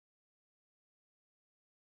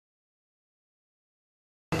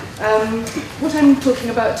What I'm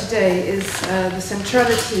talking about today is the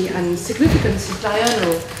centrality and significance of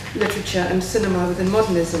diurnal literature and cinema within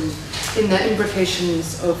modernism in their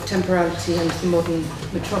imbrications of temporality and the modern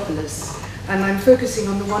metropolis. And I'm focusing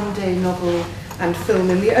on the one-day novel and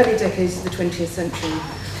film in the early decades of the 20th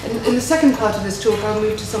century. In the second part of this talk, I'll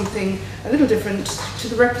move to something a little different, to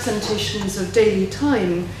the representations of daily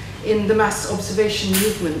time in the mass observation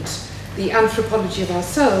movement, the anthropology of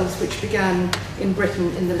ourselves, which began in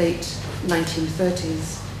Britain in the late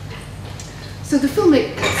 1930s. So the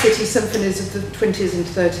filmic city symphonies of the 20s and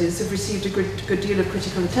 30s have received a good deal of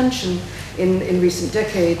critical attention in recent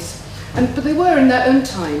decades, but they were in their own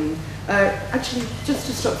time. Actually, just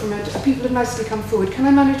to stop for a minute, people have nicely come forward. Can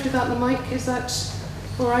I manage without the mic? Is that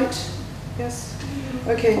all right? Yes?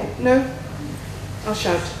 Okay, no? I'll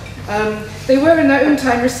shout. They were in their own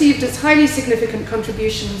time received as highly significant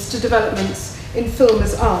contributions to developments in film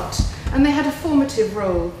as art, and they had a formative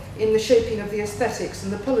role in the shaping of the aesthetics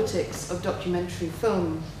and the politics of documentary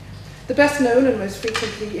film. The best known and most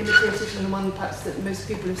frequently imitated, and the one perhaps that most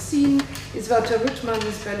people have seen, is Walter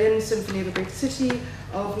Ruttmann's Berlin Symphony of a Great City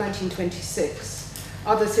of 1926.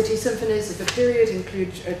 Other city symphonies of the period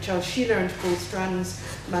include Charles Sheeler and Paul Strand's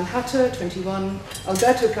Manhattan, 21,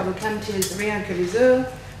 Alberto Cavalcanti's Rien que les heures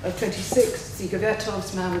of 26, Ziege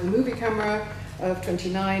Vertov's Man with a Movie Camera of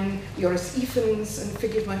 29, Joris Ifens, and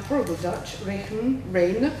forgive my horrible Dutch,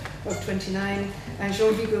 Rain of 29, and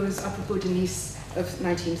Jean Vigo's Apropos de Nice of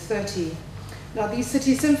 1930. Now these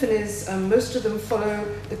city symphonies, most of them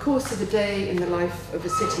follow the course of a day in the life of a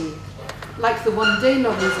city. Like the one-day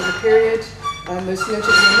novels of the period, most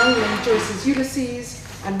notably among them Joyce's Ulysses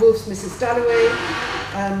and Woolf's Mrs. Dalloway,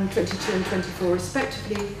 22 and 24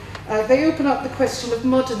 respectively, they open up the question of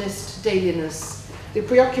modernist dailiness. The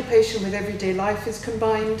preoccupation with everyday life is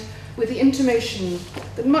combined with the intimation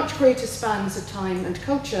that much greater spans of time and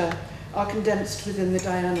culture are condensed within the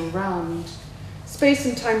diurnal round. Space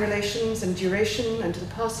and time relations and duration and the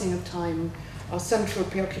passing of time are central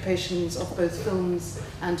preoccupations of both films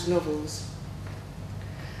and novels.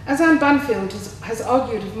 As Anne Banfield has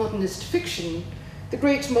argued of modernist fiction, the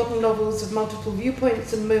great modern novels of multiple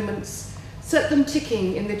viewpoints and moments set them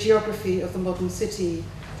ticking in the geography of the modern city.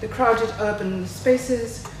 The crowded urban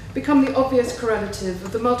spaces become the obvious correlative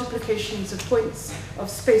of the multiplications of points of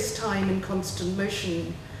space-time in constant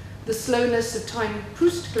motion. The slowness of time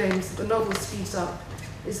Proust claims that the novel speeds up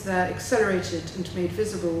is there accelerated and made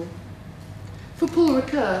visible. For Paul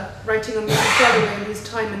Ricoeur, writing on Mrs. Dalloway in his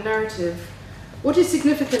Time and Narrative, what is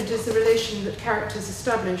significant is the relation that characters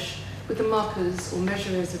establish with the markers or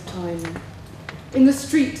measurers of time. In the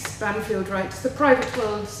streets, Banfield writes, the private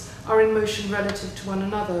worlds are in motion relative to one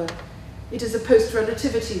another. It is a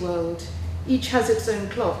post-relativity world. Each has its own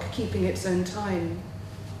clock, keeping its own time.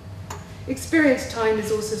 Experienced time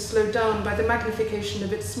is also slowed down by the magnification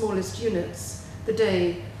of its smallest units, the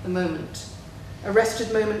day, the moment.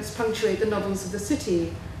 Arrested moments punctuate the novels of the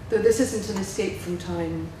city, though this isn't an escape from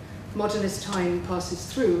time. Modernist time passes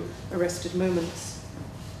through arrested moments.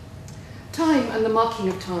 Time and the marking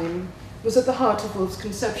of time was at the heart of Woolf's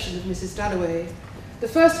conception of Mrs. Dalloway. The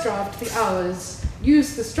first draft, The Hours,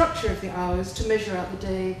 used the structure of the hours to measure out the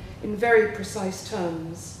day in very precise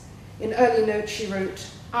terms. In early notes she wrote,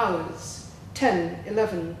 hours, 10,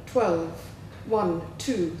 11, 12, 1,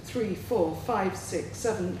 2, 3, 4, 5, 6,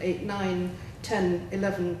 7, 8, 9, 10,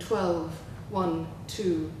 11, 12, 1,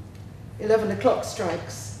 2. 11 o'clock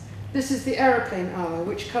strikes. This is the aeroplane hour,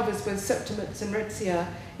 which covers both Septimus and Rezia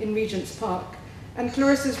in Regent's Park, and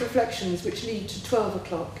Clarissa's reflections, which lead to 12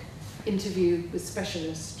 o'clock, interview with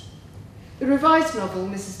specialist. The revised novel,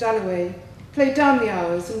 Mrs. Dalloway, played down the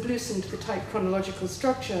hours and loosened the tight chronological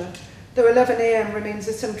structure, though 11 a.m. remains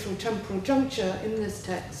a central temporal juncture in this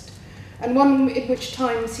text, and one in which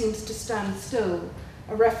time seems to stand still,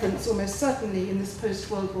 a reference almost certainly in this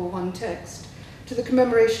post-World War I text, to the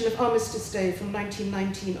commemoration of Armistice Day from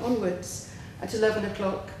 1919 onwards. At 11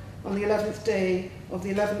 o'clock on the 11th day of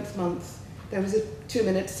the 11th month, there was a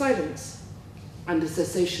 2-minute silence and a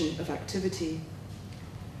cessation of activity.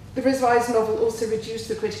 The revised novel also reduced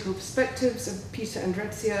the critical perspectives of Peter and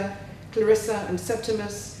Rezia, Clarissa and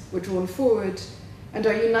Septimus were drawn forward and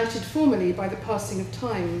are united formally by the passing of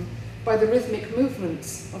time, by the rhythmic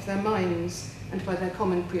movements of their minds, and by their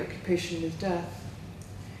common preoccupation with death.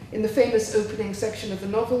 In the famous opening section of the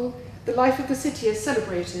novel, the life of the city is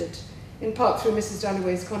celebrated, in part through Mrs.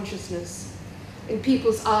 Dalloway's consciousness. In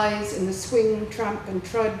people's eyes, in the swing, tramp and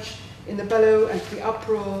trudge, in the bellow and the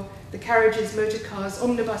uproar, the carriages, motor cars,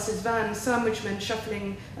 omnibuses, vans, sandwich men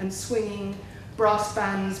shuffling and swinging, brass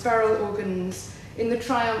bands, barrel organs, in the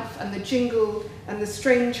triumph and the jingle and the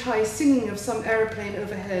strange high singing of some aeroplane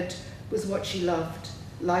overhead was what she loved.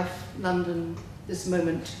 Life, London, this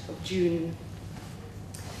moment of June.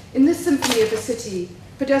 In this symphony of a city,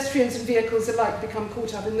 pedestrians and vehicles alike become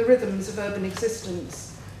caught up in the rhythms of urban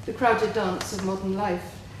existence, the crowded dance of modern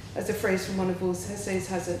life, as a phrase from one of Woolf's essays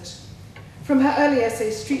has it. From her early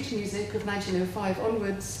essay, Street Music, of 1905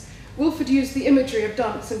 onwards, Woolf had used the imagery of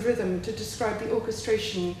dance and rhythm to describe the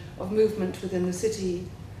orchestration of movement within the city.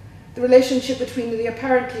 The relationship between the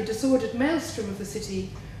apparently disordered maelstrom of the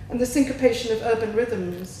city and the syncopation of urban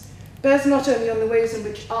rhythms bears not only on the ways in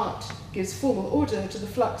which art gives formal order to the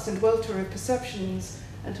flux and welter of perceptions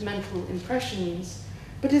and mental impressions,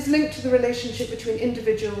 but is linked to the relationship between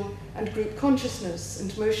individual and group consciousness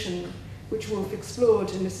and motion, which Woolf explored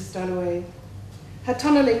in Mrs. Dalloway. Her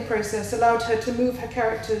tunnelling process allowed her to move her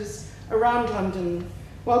characters around London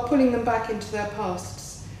while pulling them back into their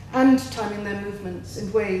pasts and timing their movements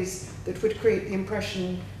in ways that would create the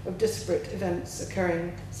impression of disparate events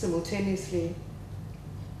occurring simultaneously.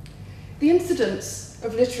 The incidence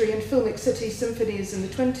of literary and filmic city symphonies in the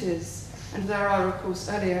 20s, and there are, of course,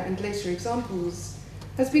 earlier and later examples,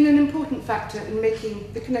 has been an important factor in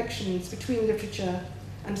making the connections between literature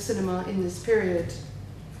and cinema in this period.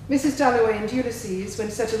 Mrs. Dalloway and Ulysses,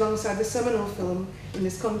 when set alongside the seminal film in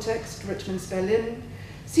this context, Richmond's Berlin,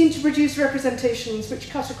 seem to produce representations which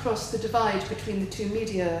cut across the divide between the two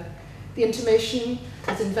media. The intimation,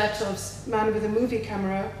 as in Vertov's Man with a Movie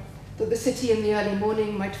Camera, that the city in the early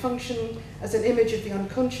morning might function as an image of the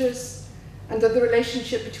unconscious, and that the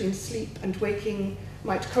relationship between sleep and waking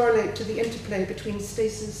might correlate to the interplay between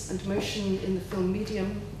stasis and motion in the film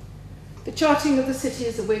medium. The charting of the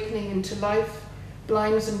city's awakening into life,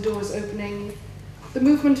 blinds and doors opening, the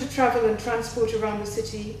movement of travel and transport around the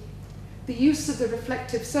city, the use of the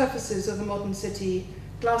reflective surfaces of the modern city,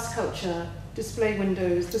 glass culture, display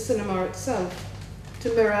windows, the cinema itself,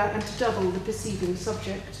 to mirror and to double the perceiving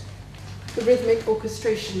subject, the rhythmic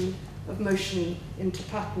orchestration of motion into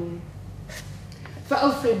pattern. For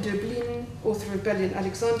Alfred Döblin, author of Berlin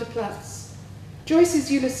Alexanderplatz, Joyce's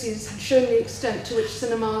Ulysses had shown the extent to which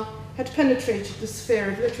cinema had penetrated the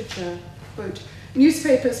sphere of literature. Quote,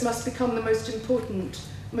 newspapers must become the most important,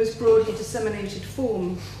 most broadly disseminated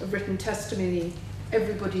form of written testimony,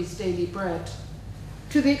 everybody's daily bread.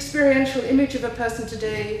 To the experiential image of a person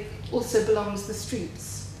today also belongs the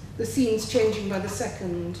streets, the scenes changing by the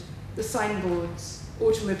second, the signboards,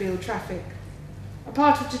 automobile traffic. A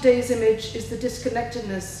part of today's image is the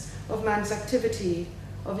disconnectedness of man's activity,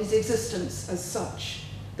 of his existence as such,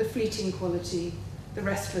 the fleeting quality, the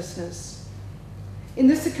restlessness. In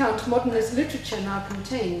this account, modernist literature now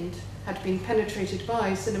contained had been penetrated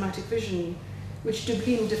by cinematic vision, which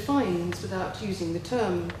Döblin defines without using the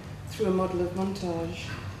term, through a model of montage.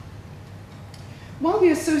 While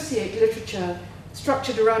we associate literature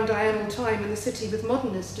structured around diurnal time in the city with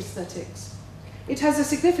modernist aesthetics, it has a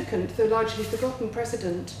significant, though largely forgotten,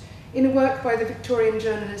 precedent in a work by the Victorian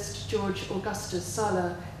journalist George Augustus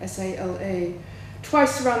Sala, S-A-L-A,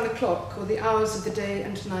 Twice Around the Clock, or The Hours of the Day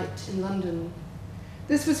and Night in London.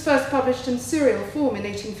 This was first published in serial form in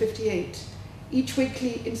 1858, each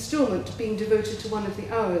weekly instalment being devoted to one of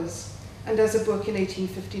the hours, and as a book in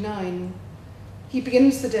 1859. He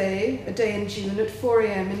begins the day, a day in June, at 4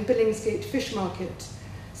 a.m. in Billingsgate Fish Market,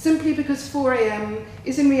 simply because 4 a.m.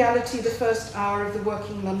 is in reality the first hour of the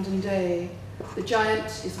working London day. The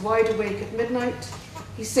giant is wide awake at midnight.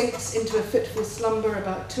 He sinks into a fitful slumber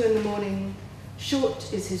about 2 in the morning.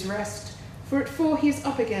 Short is his rest, for at 4 he is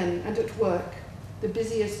up again and at work, the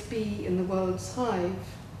busiest bee in the world's hive.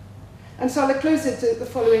 And Sala closes it the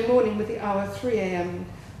following morning with the hour 3 a.m.,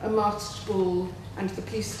 a masked ball and the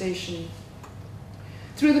police station.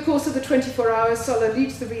 Through the course of the 24 hours, Sala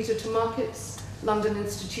leads the reader to markets, London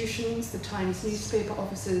institutions, the Times newspaper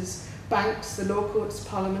offices, banks, the law courts,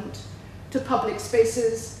 Parliament, to public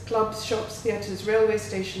spaces, clubs, shops, theatres, railway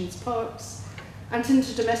stations, parks, and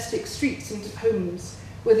into domestic streets and homes,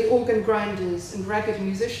 where the organ grinders and ragged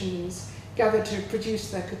musicians gather to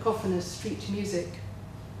produce their cacophonous street music.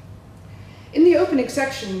 In the opening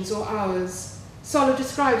sections, or hours, Sala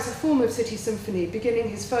describes a form of city symphony beginning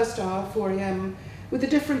his first hour, 4 a.m., with the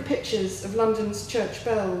different pitches of London's church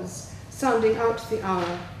bells, sounding out the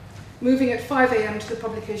hour, moving at 5 a.m. to the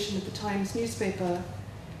publication of the Times newspaper.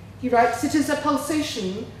 He writes, "It is a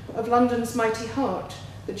pulsation of London's mighty heart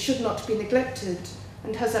that should not be neglected,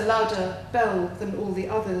 and has a louder bell than all the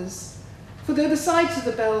others. For though the sides of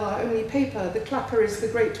the bell are only paper, the clapper is the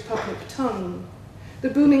great public tongue. The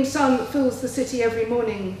booming sound that fills the city every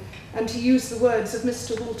morning, and to use the words of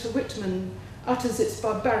Mr. Walter Whitman, utters its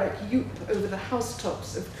barbaric yoop over the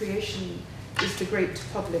housetops of creation, is the great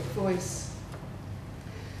public voice.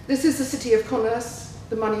 This is the city of commerce,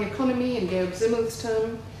 the money economy in Georg Simmel's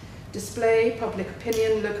term, display, public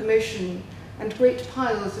opinion, locomotion, and great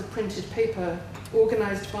piles of printed paper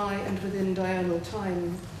organized by and within diurnal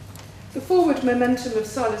time. The forward momentum of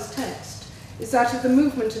Sala's text is that of the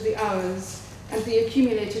movement of the hours and the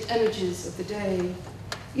accumulated energies of the day.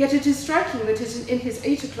 Yet it is striking that in his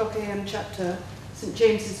 8 o'clock a.m. chapter, St.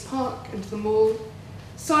 James's Park and the Mall,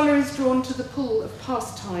 Sala is drawn to the pull of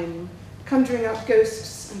pastime, conjuring up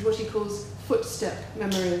ghosts and what he calls footstep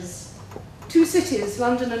memories. Two cities,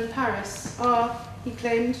 London and Paris, are, he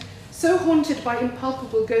claimed, so haunted by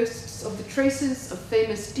impalpable ghosts of the traces of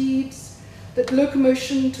famous deeds that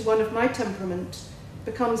locomotion to one of my temperament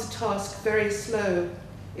becomes a task very slow,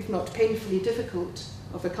 if not painfully difficult,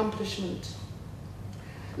 of accomplishment.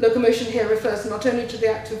 Locomotion here refers not only to the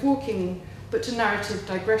act of walking, but to narrative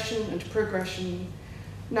digression and progression,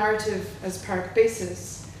 narrative as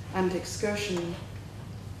parabasis and excursion.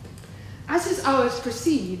 As his hours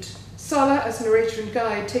proceed, Sala, as narrator and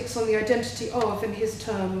guide, takes on the identity of, in his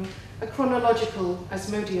term, a chronological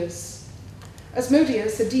Asmodeus.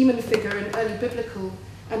 Asmodeus, a demon figure in early biblical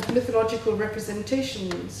and mythological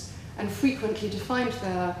representations, and frequently defined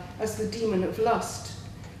there as the demon of lust,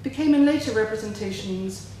 became in later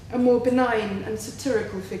representations a more benign and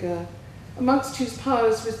satirical figure, amongst whose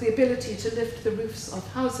powers was the ability to lift the roofs of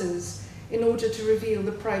houses in order to reveal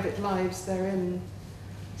the private lives therein.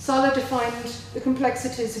 Sala defined the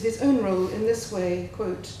complexities of his own role in this way,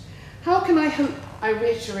 quote, "How can I hope, I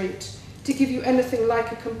reiterate, to give you anything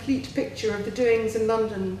like a complete picture of the doings in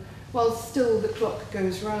London while still the clock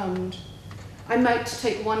goes round? I might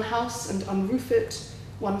take one house and unroof it,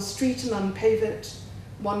 one street and unpave it,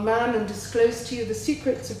 one man and disclose to you the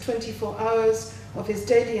secrets of 24 hours of his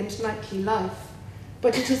daily and nightly life.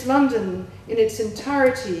 But it is London in its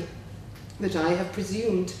entirety that I have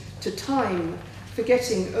presumed to time,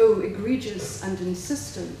 forgetting, oh, egregious and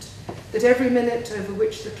insistent, that every minute over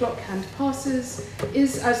which the clock hand passes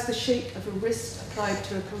is as the shake of a wrist applied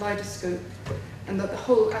to a kaleidoscope, and that the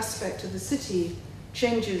whole aspect of the city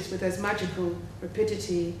changes with as magical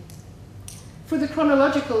rapidity." For the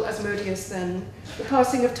chronological Asmodeus, then, the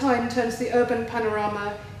passing of time turns the urban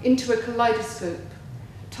panorama into a kaleidoscope.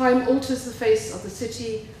 Time alters the face of the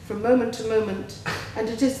city from moment to moment, and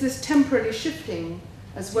it is this temporally shifting,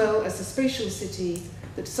 as well as the spatial city,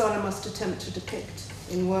 that Sala must attempt to depict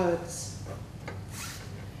in words.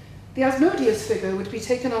 The Asmodeus figure would be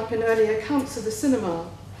taken up in early accounts of the cinema,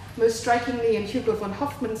 most strikingly in Hugo von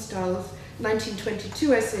Hofmannsthal's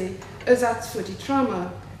 1922 essay, Ersatz für die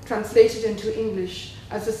Trauma, translated into English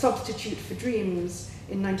as A Substitute for Dreams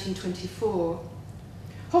in 1924.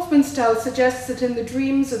 Hofmannsthal suggests that in the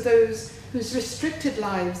dreams of those whose restricted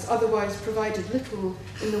lives otherwise provided little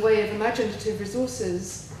in the way of imaginative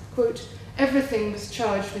resources, quote, "Everything was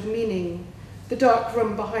charged with meaning, the dark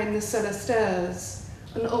room behind the cellar stairs,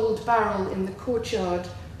 an old barrel in the courtyard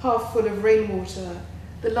half full of rainwater,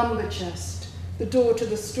 the lumber chest, the door to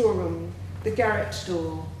the storeroom, the garret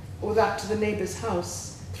door, or that to the neighbour's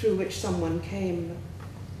house through which someone came."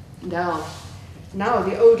 Now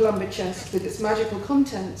the old lumber chest with its magical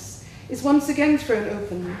contents is once again thrown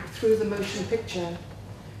open through the motion picture.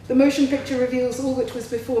 The motion picture reveals all that was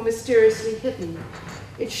before mysteriously hidden.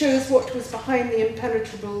 It shows what was behind the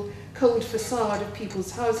impenetrable, cold facade of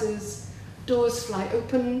people's houses. Doors fly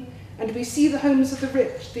open, and we see the homes of the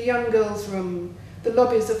rich, the young girls' room, the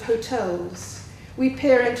lobbies of hotels. We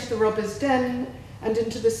peer into the robber's den and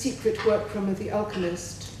into the secret workroom of the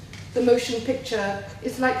alchemist. The motion picture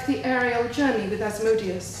is like the aerial journey with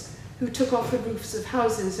Asmodeus, who took off the roofs of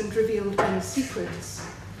houses and revealed men's secrets.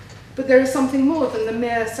 But there is something more than the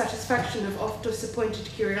mere satisfaction of oft-disappointed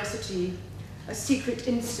curiosity. A secret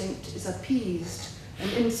instinct is appeased, an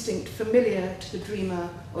instinct familiar to the dreamer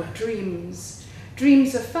of dreams.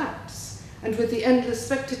 Dreams are facts, and with the endless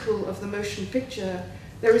spectacle of the motion picture,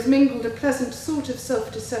 there is mingled a pleasant sort of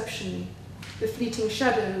self-deception. The fleeting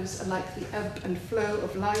shadows are like the ebb and flow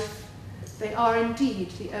of life. They are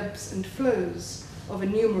indeed the ebbs and flows of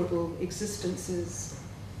innumerable existences.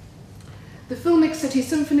 The filmic city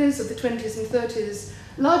symphonies of the 20s and 30s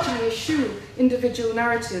largely eschew individual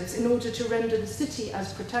narratives in order to render the city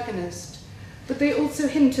as protagonist, but they also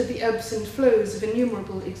hint at the ebbs and flows of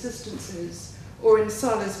innumerable existences, or in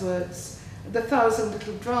Sala's words, the 1,000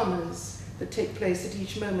 little dramas that take place at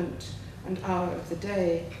each moment and hour of the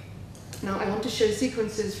day. Now, I want to show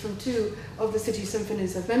sequences from two of the city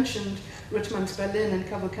symphonies I've mentioned, Rutman's Berlin and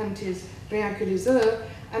Cavalcanti's Rien que les heures,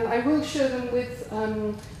 and I will show them with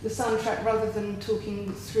the soundtrack rather than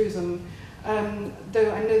talking through them.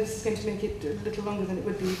 though I know this is going to make it a little longer than it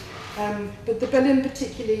would be. But the Berlin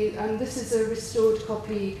particularly, this is a restored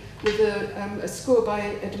copy with a score by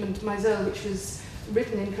Edmund Meisel, which was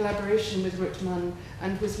written in collaboration with Ruttmann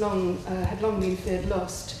and was had long been feared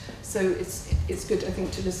lost. So it's good, I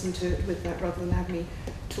think, to listen to it with that rather than have me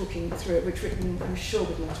talking through it, which Ruttmann, I'm sure,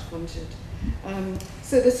 would not have wanted.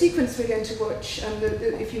 So the sequence we're going to watch,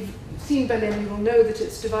 if you've seen Berlin, you will know that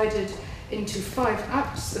it's divided into 5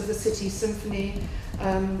 acts of the city symphony,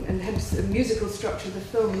 and hence the musical structure of the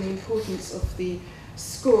film and the importance of the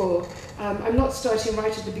score. I'm not starting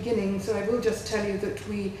right at the beginning, so I will just tell you that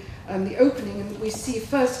the opening, and we see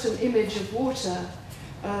first an image of water,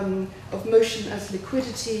 of motion as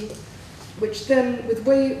liquidity, which then, with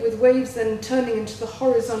waves then turning into the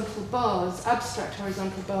horizontal bars, abstract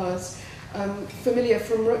horizontal bars, familiar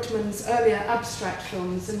from Ruttmann's earlier abstract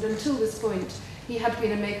films, and until this point, he had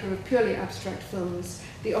been a maker of purely abstract films,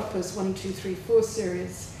 the Opus 1, 2, 3, 4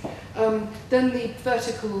 series. Then the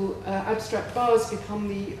vertical abstract bars become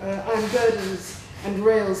the iron girders and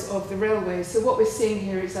rails of the railway. So what we're seeing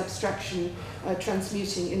here is abstraction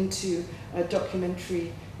transmuting into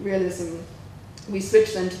documentary realism. We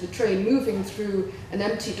switch then to the train moving through an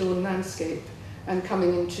empty dawn landscape and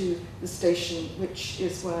coming into the station, which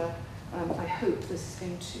is where I hope this is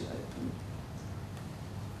going to open.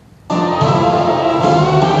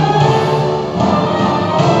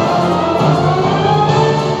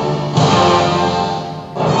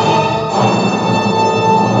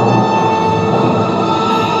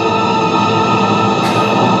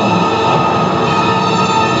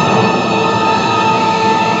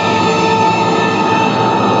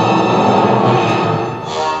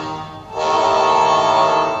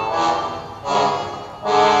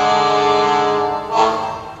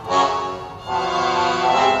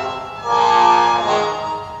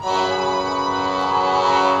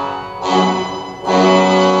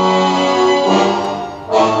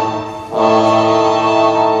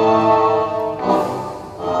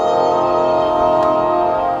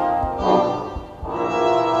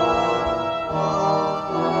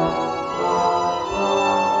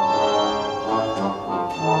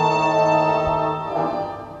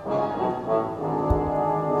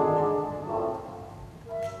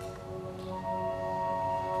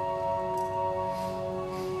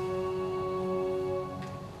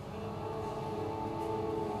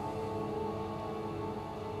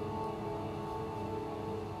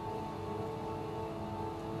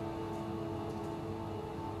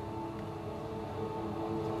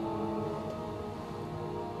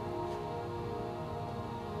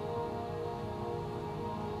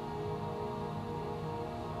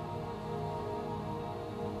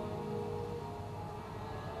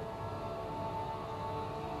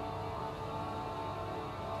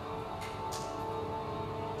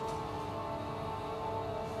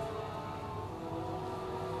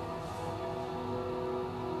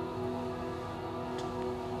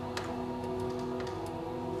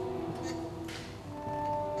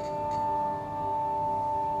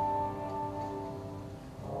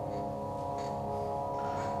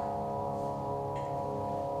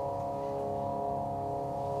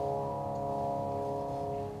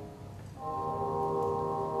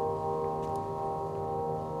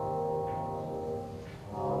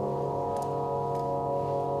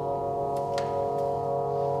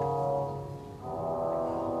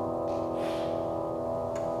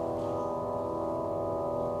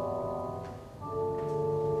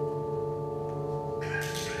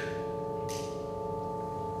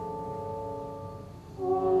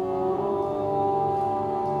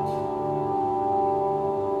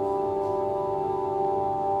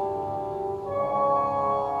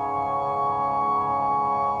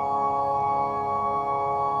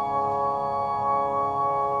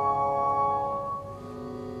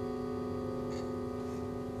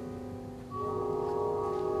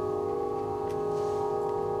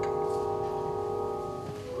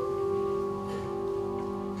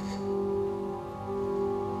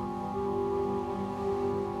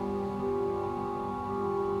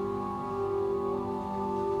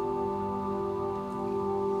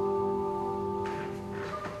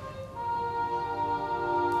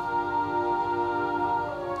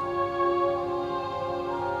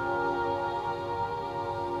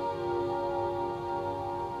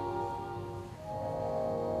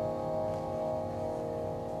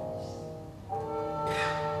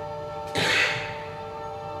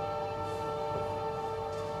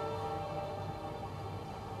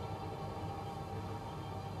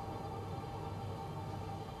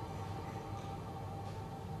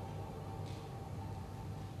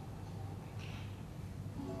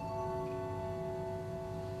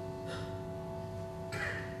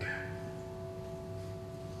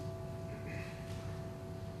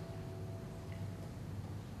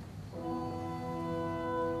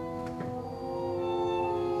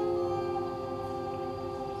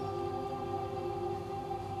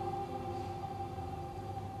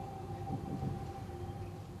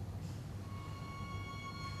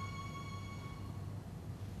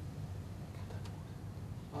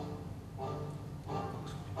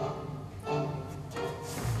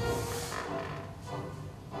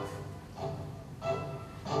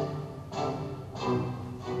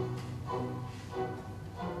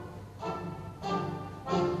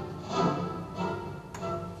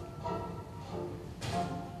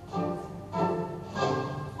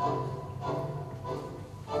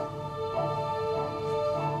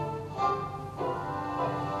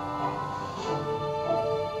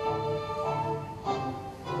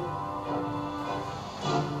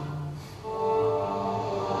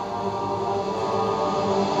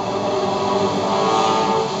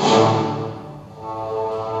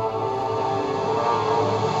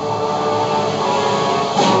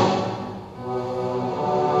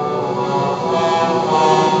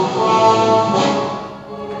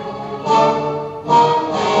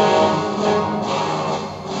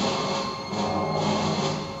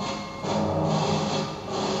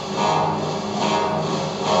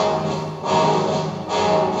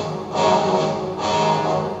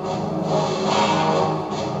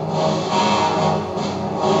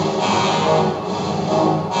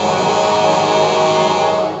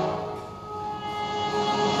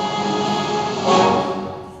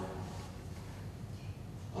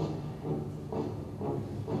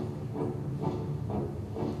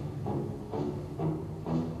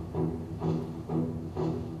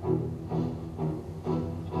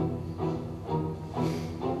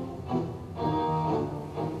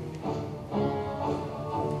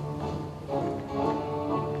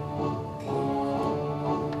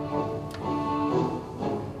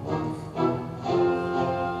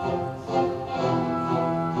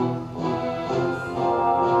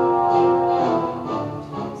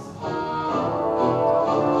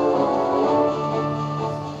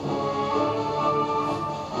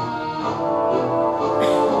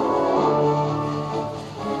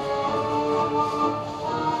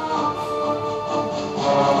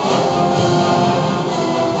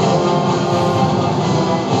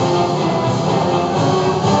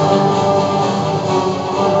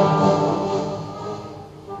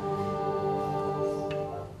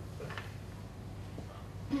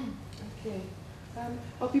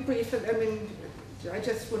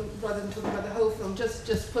 on,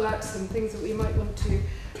 just pull out some things that we might want to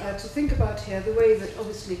think about here. The way that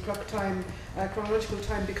obviously chronological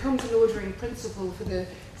time becomes an ordering principle for the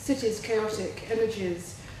city's chaotic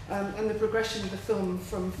energies, and the progression of the film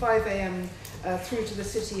from 5 a.m. Through to the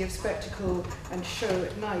city of spectacle and show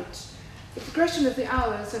at night. The progression of the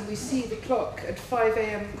hours, and we see the clock at 5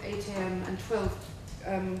 a.m., 8 a.m. and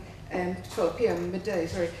 12 p.m., midday,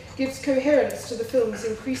 gives coherence to the film's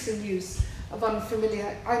increasing use of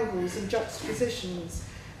unfamiliar angles and juxtapositions,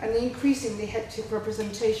 and the increasingly hectic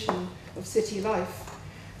representation of city life.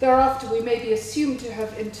 Thereafter, we may be assumed to have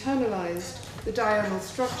internalized the diurnal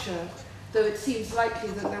structure, though it seems likely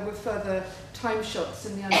that there were further time shots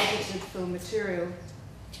in the unedited film material.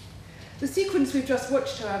 The sequence we've just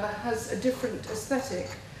watched, however, has a different aesthetic,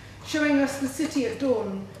 showing us the city at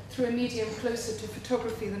dawn through a medium closer to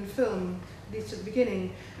photography than film, at least at the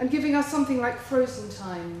beginning, and giving us something like frozen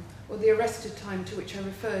time, or the arrested time to which I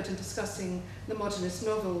referred in discussing the modernist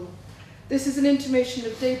novel. This is an intimation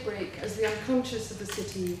of daybreak as the unconscious of the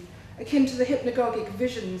city, akin to the hypnagogic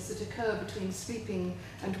visions that occur between sleeping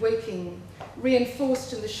and waking,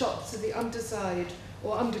 reinforced in the shots of the underside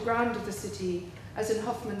or underground of the city, as in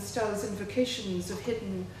Hofmannsthal's invocations of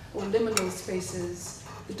hidden or liminal spaces,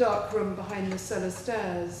 the dark room behind the cellar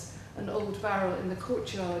stairs, an old barrel in the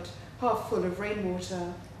courtyard, half full of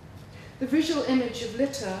rainwater. The visual image of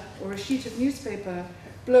litter or a sheet of newspaper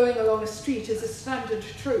blowing along a street is a standard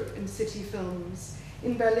trope in city films.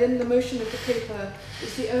 In Berlin, the motion of the paper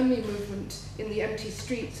is the only movement in the empty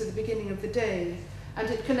streets at the beginning of the day, and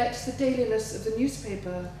it connects the dailiness of the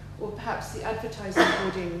newspaper, or perhaps the advertising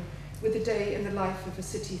hoarding, with the day in the life of a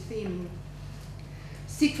city theme.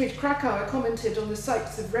 Siegfried Krakauer commented on the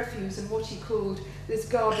sites of refuse in what he called this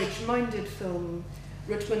garbage-minded film.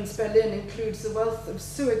 Ruttmann's Berlin includes the wealth of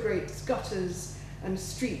sewer grates, gutters, and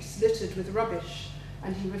streets littered with rubbish,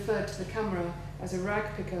 and he referred to the camera as a rag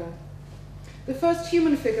picker. The first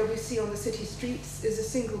human figure we see on the city streets is a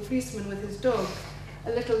single policeman with his dog.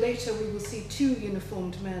 A little later we will see two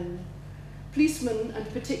uniformed men. Policemen,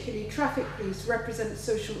 and particularly traffic police, represent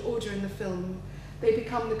social order in the film. They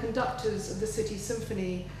become the conductors of the city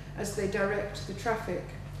symphony as they direct the traffic.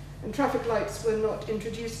 And traffic lights were not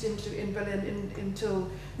introduced in Berlin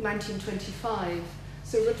until 1925.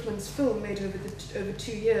 So Ruttmann's film, made over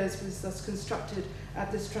 2 years, was thus constructed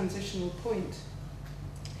at this transitional point.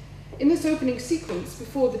 In this opening sequence,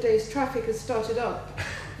 before the day's traffic has started up,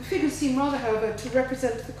 the figures seem rather, however, to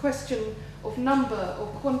represent the question of number or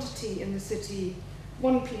quantity in the city.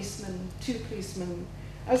 One policeman, two policemen.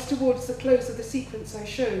 As towards the close of the sequence I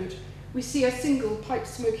showed, we see a single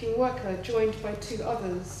pipe-smoking worker joined by two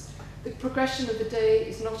others. The progression of the day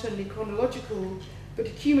is not only chronological,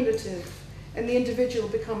 but cumulative, and the individual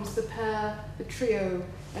becomes the pair, the trio,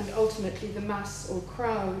 and ultimately the mass or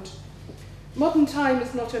crowd. Modern time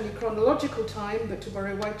is not only chronological time, but to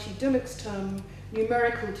borrow Waichi Dummock's term,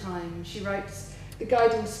 numerical time. She writes, the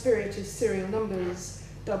guiding spirit is serial numbers,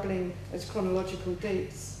 doubling as chronological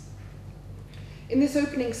dates. In this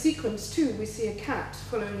opening sequence, too, we see a cat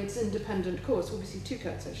following its independent course. Well, we see two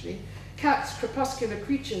cats, actually. Cats, crepuscular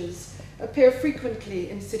creatures, appear frequently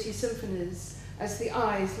in city symphonies as the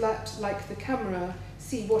eyes, like the camera,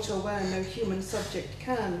 see what or where no human subject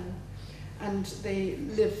can. And they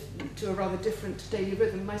live to a rather different daily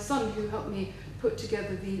rhythm. My son, who helped me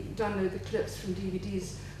download the clips from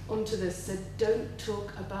DVDs onto this, said, don't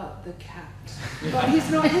talk about the cat. But he's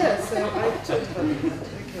not here, so I talked about the cat.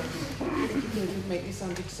 Okay. It would make me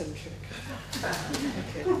sound eccentric.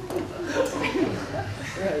 Okay.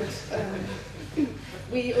 Right.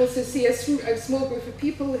 We also see a small group of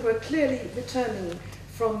people who are clearly returning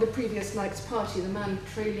from the previous night's party, the man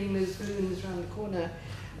trailing those balloons around the corner.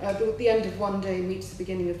 But the end of one day meets the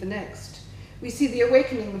beginning of the next. We see the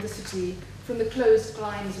awakening of the city from the closed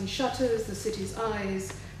blinds and shutters, the city's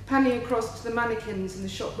eyes, panning across to the mannequins in the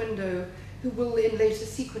shop window, who will in later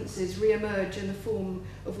sequences re-emerge in the form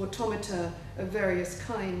of automata of various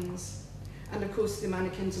kinds. And of course the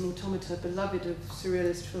mannequins and automata beloved of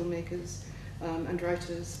surrealist filmmakers and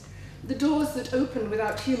writers. The doors that open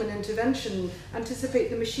without human intervention anticipate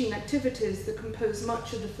the machine activities that compose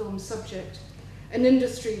much of the film's subject, an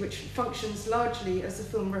industry which functions largely as the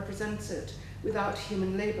film represents it, without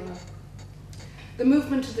human labor. The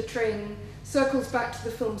movement of the train circles back to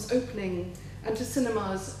the film's opening and to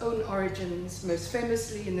cinema's own origins, most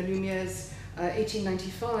famously in the Lumiere's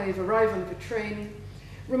 1895 arrival of a train,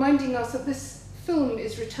 reminding us that this film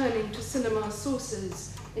is returning to cinema's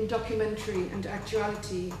sources in documentary and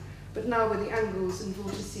actuality, but now with the angles and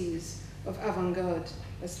vortices of avant-garde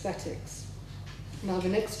aesthetics. Now the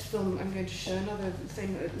next film I'm going to show, another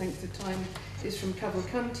same length of time, is from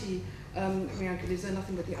Cavalcanti, Is there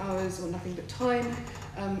nothing but the hours or nothing but time?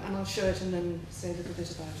 And I'll show it and then say a little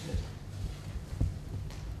bit about it.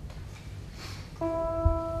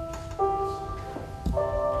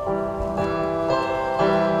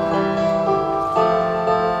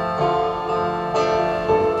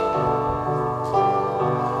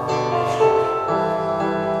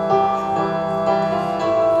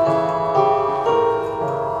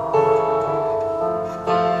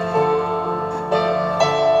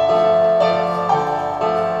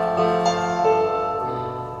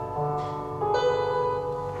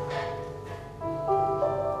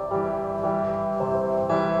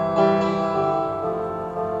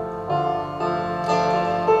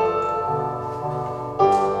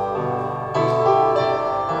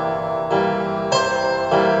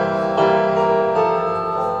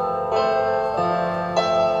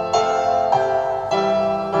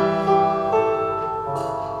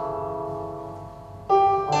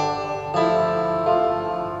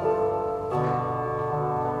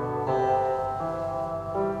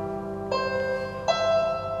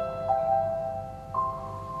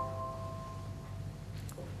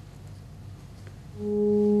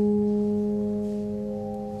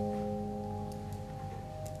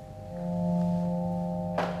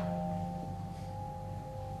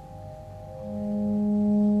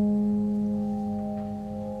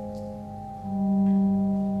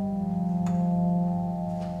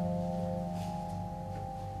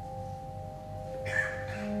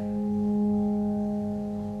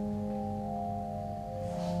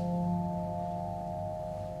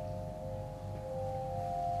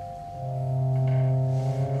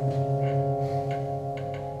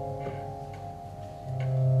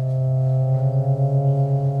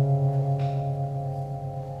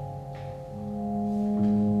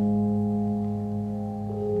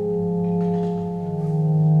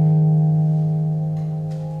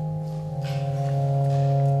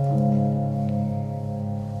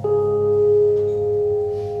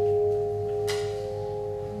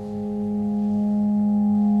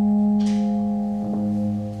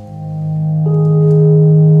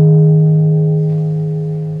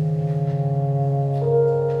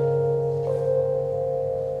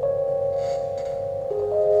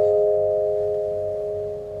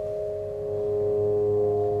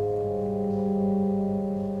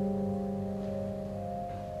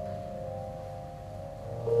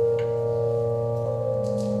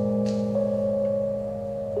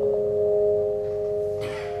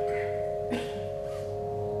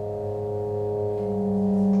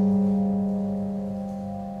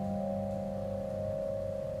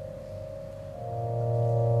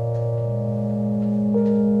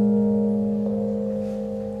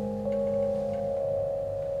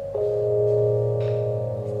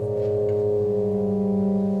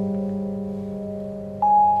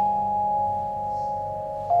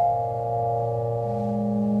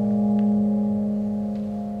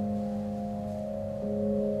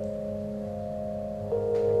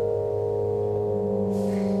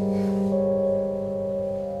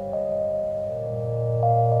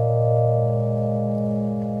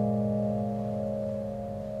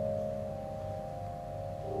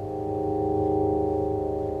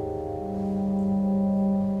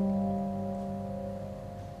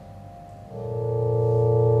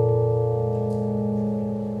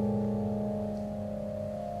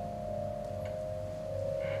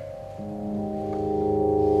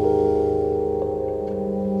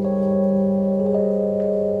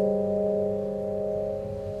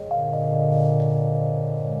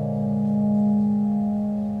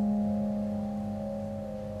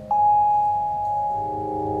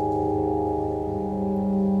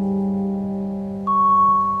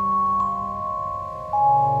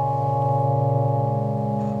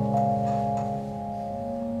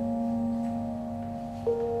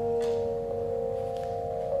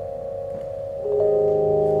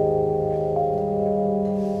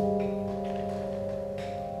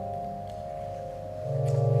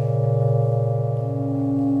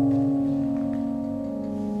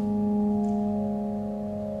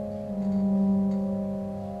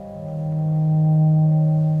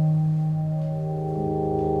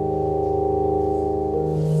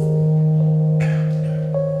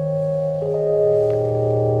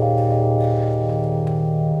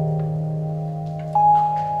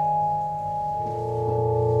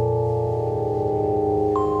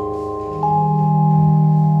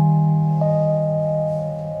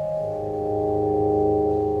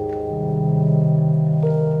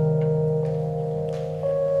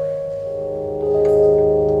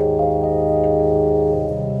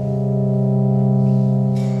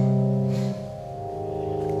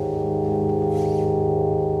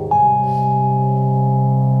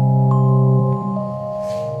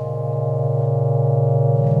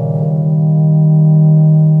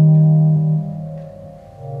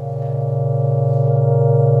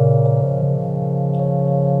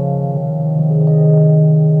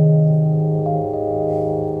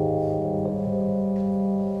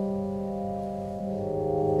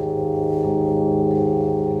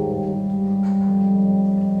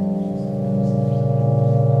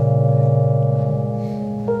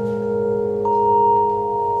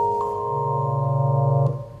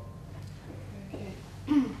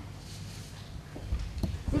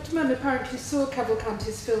 Ruttmann apparently saw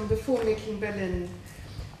Cavalcanti's film before making Berlin.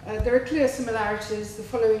 There are clear similarities, the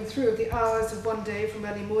following through of the hours of one day from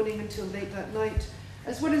early morning until late that night,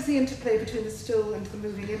 as well as the interplay between the still and the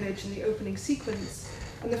moving image in the opening sequence,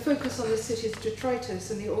 and the focus on the city's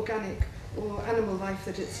detritus and the organic or animal life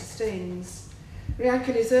that it sustains. Rien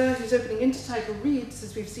que les heures, whose opening intertitle reads,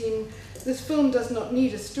 as we've seen, this film does not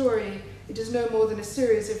need a story, it is no more than a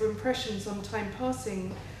series of impressions on time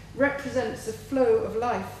passing, represents a flow of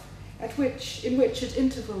life in which at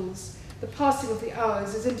intervals the passing of the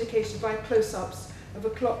hours is indicated by close-ups of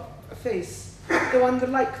a face, though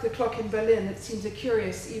unlike the clock in Berlin, it seems a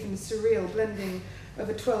curious, even surreal blending of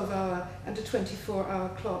a 12-hour and a 24-hour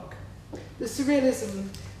clock. The surrealism,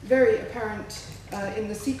 very apparent in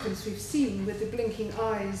the sequence we've seen with the blinking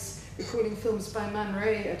eyes, recalling films by Man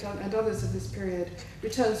Ray and others of this period,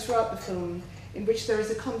 returns throughout the film, in which there is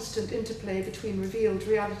a constant interplay between revealed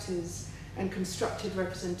realities and constructed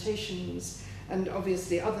representations. And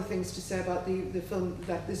obviously other things to say about the film,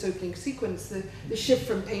 that this opening sequence, the shift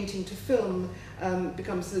from painting to film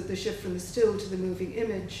becomes the shift from the still to the moving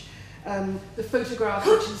image. The photograph,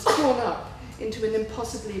 which is torn up into an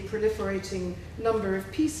impossibly proliferating number of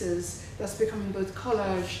pieces, thus becoming both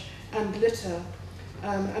collage and litter.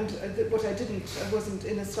 What wasn't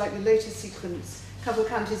in a slightly later sequence,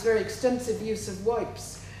 Cavalcanti's very extensive use of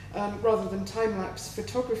wipes rather than time-lapse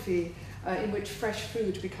photography in which fresh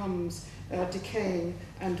food becomes decaying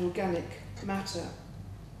and organic matter.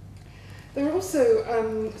 There are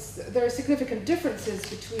also significant differences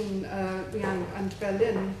between Rien and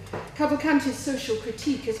Berlin. Cavalcanti's social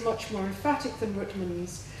critique is much more emphatic than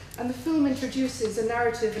Ruttmann's, and the film introduces a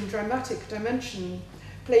narrative and dramatic dimension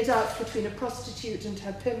played out between a prostitute and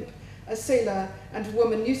her pimp, a sailor and a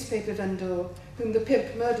woman newspaper vendor whom the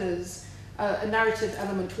pimp murders, a narrative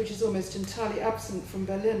element which is almost entirely absent from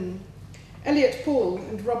Berlin. Elliot Paul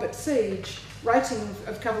and Robert Sage, writing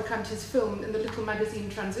of Cavalcanti's film in the little magazine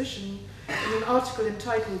Transition, in an article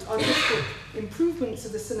entitled Artistic Improvements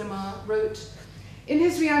of the Cinema, wrote, "In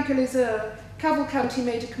his Rien que les heures, Cavalcanti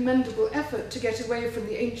made a commendable effort to get away from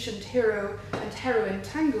the ancient hero and heroine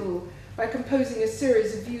tangle by composing a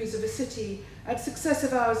series of views of a city at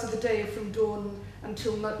successive hours of the day from dawn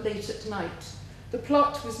until late at night. The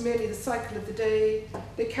plot was merely the cycle of the day,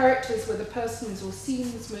 the characters were the persons or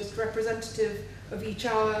scenes most representative of each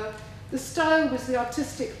hour, the style was the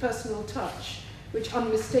artistic personal touch, which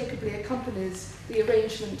unmistakably accompanies the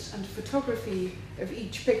arrangement and photography of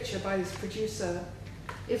each picture by its producer.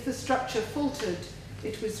 If the structure faltered,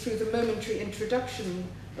 it was through the momentary introduction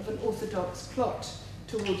of an orthodox plot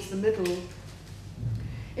towards the middle."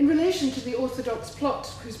 In relation to the orthodox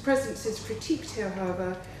plot, whose presence is critiqued here,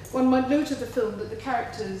 however, one might note of the film that the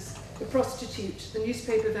characters, the prostitute, the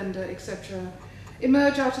newspaper vendor, etc.,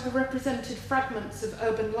 emerge out of the represented fragments of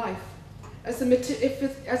urban life, as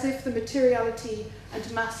if the materiality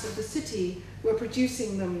and mass of the city were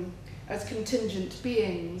producing them as contingent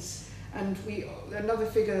beings. And another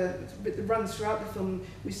figure that runs throughout the film,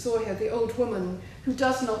 we saw here the old woman who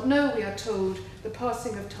does not know, we are told, the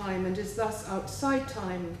passing of time and is thus outside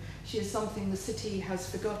time. She is something the city has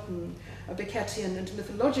forgotten, a Beckettian and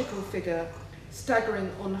mythological figure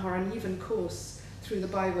staggering on her uneven course through the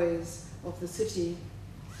byways of the city.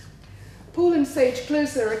 Paul and Sage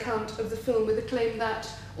close their account of the film with a claim that,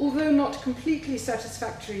 although not completely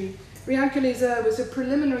satisfactory, Rien que les heures was a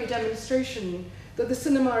preliminary demonstration that the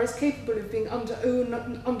cinema is capable of being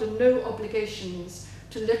under no obligations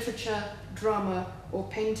to literature, drama, or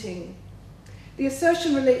painting. The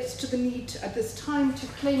assertion relates to the need at this time to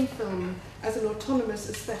claim film as an autonomous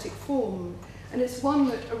aesthetic form, and it's one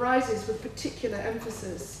that arises with particular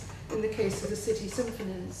emphasis in the case of the city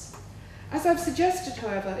symphonies. As I've suggested,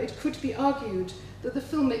 however, it could be argued that the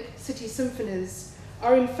filmic city symphonies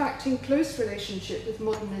are in fact in close relationship with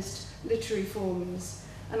modernist literary forms,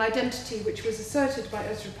 an identity which was asserted by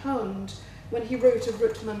Ezra Pound when he wrote of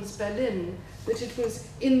Ruttmann's Berlin that it was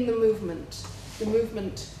in the movement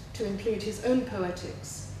to include his own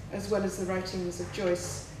poetics, as well as the writings of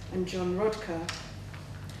Joyce and John Rodker.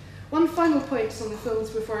 One final point on the films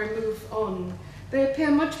before I move on. They appear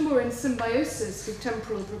much more in symbiosis with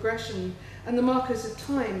temporal progression and the markers of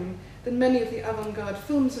time than many of the avant-garde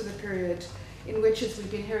films of the period, in which, as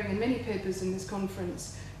we've been hearing in many papers in this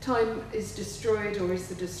conference, time is destroyed or is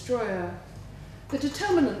the destroyer. The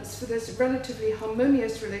determinants for this relatively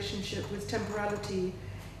harmonious relationship with temporality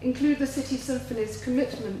include the city symphony's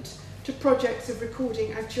commitment to projects of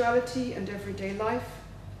recording actuality and everyday life,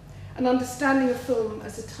 an understanding of film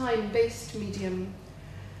as a time-based medium,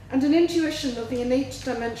 and an intuition of the innate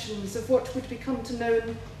dimensions of what would become to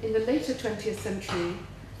known in the later 20th century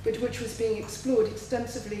but which was being explored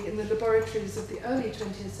extensively in the laboratories of the early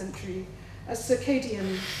 20th century as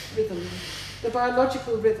circadian rhythm, the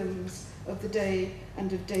biological rhythms of the day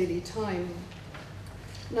and of daily time.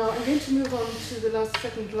 Now, I'm going to move on to the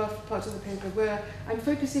second last part of the paper, where I'm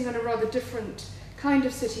focusing on a rather different kind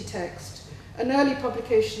of city text, an early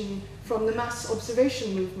publication from the mass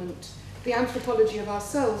observation movement, The Anthropology of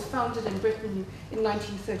Ourselves, founded in Britain in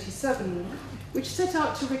 1937, which set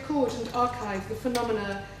out to record and archive the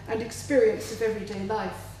phenomena and experience of everyday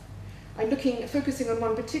life. I'm focusing on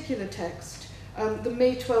one particular text, the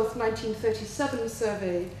May 12, 1937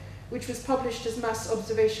 survey, which was published as Mass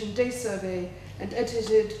Observation Day Survey and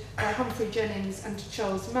edited by Humphrey Jennings and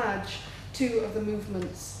Charles Madge, two of the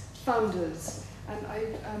movement's founders. And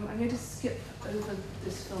I'm going to skip over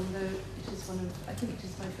this film, though it is I think it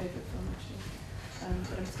is my favourite film, actually,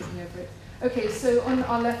 but I'm skipping over it. Okay, so on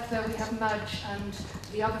our left there we have Madge and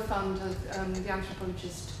the other founder, the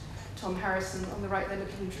anthropologist Tom Harrison. On the right there,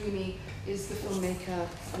 looking dreamy, is the filmmaker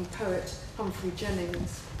and poet Humphrey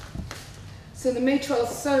Jennings. So the May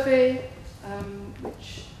 12th survey,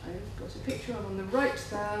 which I've got a picture of on the right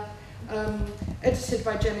there, edited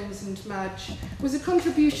by Jennings and Madge, was a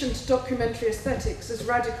contribution to documentary aesthetics as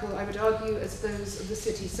radical, I would argue, as those of the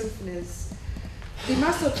city symphonies. The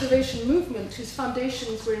mass observation movement, whose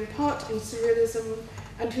foundations were in part in surrealism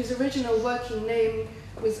and whose original working name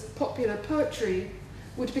was popular poetry,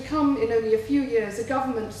 would become in only a few years a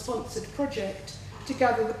government-sponsored project to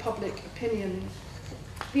gather the public opinion.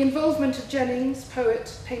 The involvement of Jennings,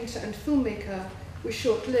 poet, painter and filmmaker, was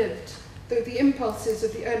short-lived, though the impulses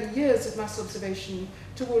of the early years of mass observation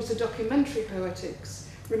towards the documentary poetics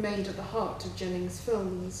remained at the heart of Jennings'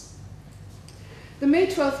 films. The May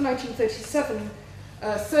 12, 1937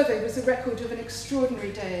 survey was a record of an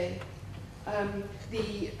extraordinary day,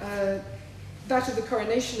 that of the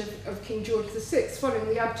coronation of King George VI, following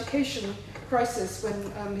the abdication crisis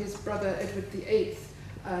when his brother Edward VIII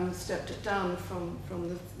stepped down from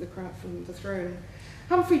the throne.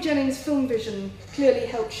 Humphrey Jennings' film vision clearly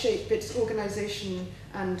helped shape its organisation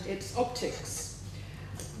and its optics.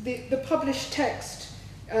 The published text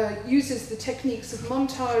uses the techniques of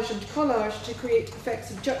montage and collage to create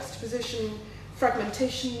effects of juxtaposition,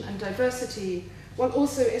 fragmentation and diversity, while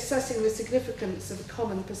also assessing the significance of a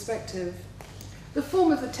common perspective. The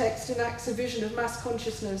form of the text enacts a vision of mass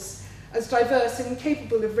consciousness as diverse and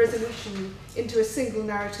incapable of resolution into a single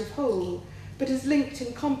narrative whole, but is linked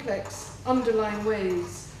in complex, underlying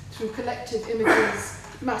ways through collective images,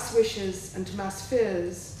 mass wishes, and mass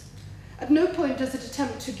fears. At no point does it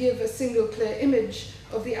attempt to give a single clear image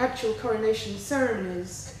of the actual coronation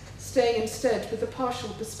ceremonies, staying instead with the partial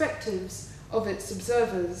perspectives of its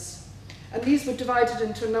observers. And these were divided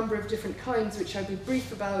into a number of different kinds, which I'll be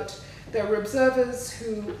brief about. There were observers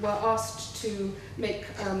who were asked to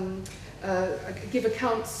give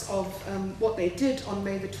accounts of what they did on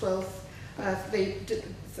May the 12th.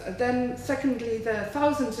 Then, secondly,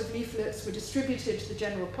 thousands of leaflets were distributed to the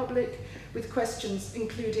general public with questions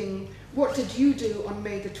including, what did you do on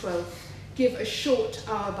May the 12th? Give a short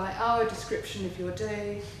hour-by-hour description of your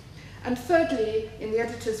day. And thirdly, in the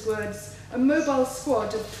editor's words, a mobile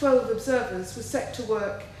squad of 12 observers was set to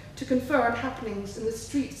work to confer on happenings in the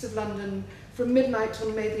streets of London from midnight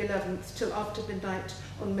on May the 11th till after midnight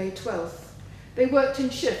on May 12th. They worked in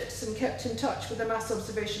shifts and kept in touch with the mass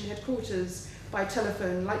observation headquarters by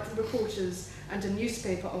telephone, like the reporters and a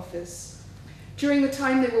newspaper office. During the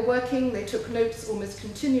time they were working, they took notes almost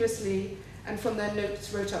continuously, and from their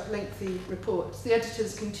notes wrote up lengthy reports. The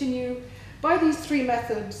editors continue, by these three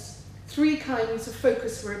methods, three kinds of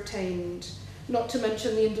focus were obtained, not to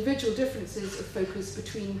mention the individual differences of focus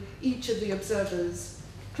between each of the observers.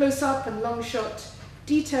 Close-up and long shot,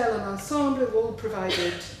 detail and ensemble were all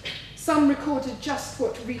provided. Some recorded just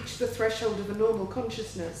what reached the threshold of a normal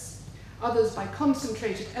consciousness. Others, by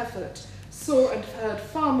concentrated effort, saw and heard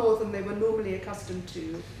far more than they were normally accustomed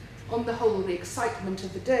to. On the whole, the excitement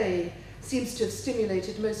of the day seems to have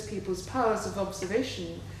stimulated most people's powers of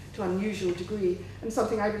observation to an unusual degree, and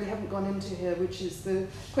something I really haven't gone into here, which is the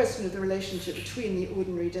question of the relationship between the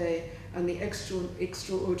ordinary day and the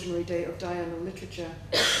extraordinary day of diurnal literature.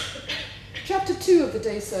 Chapter 2 of the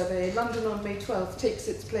Day Survey, London on May 12th, takes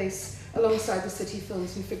its place alongside the city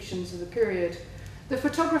films and fictions of the period. The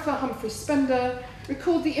photographer Humphrey Spender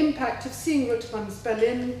recalled the impact of seeing Ruttmann's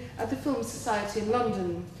Berlin at the Film Society in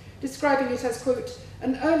London, describing it as, quote,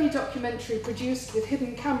 an early documentary produced with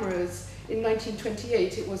hidden cameras in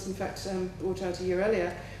 1928. It was, in fact, brought out a year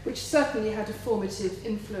earlier, which certainly had a formative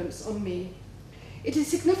influence on me. It is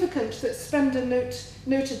significant that Spender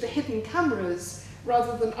noted the hidden cameras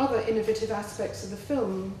rather than other innovative aspects of the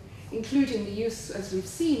film. including the use, as we've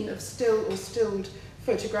seen, of still or stilled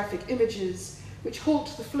photographic images, which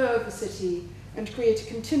halt the flow of the city and create a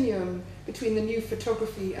continuum between the new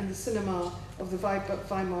photography and the cinema of the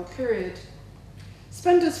Weimar period.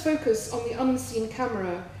 Spender's focus on the unseen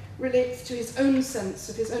camera relates to his own sense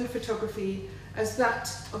of his own photography as that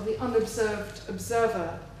of the unobserved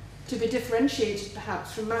observer, to be differentiated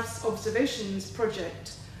perhaps from Mass Observation's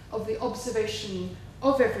project of the observation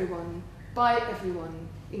of everyone, by everyone,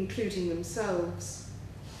 including themselves.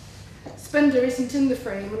 Spender isn't in the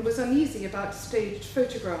frame and was uneasy about staged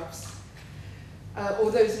photographs, or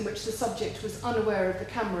those in which the subject was unaware of the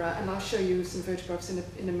camera, and I'll show you some photographs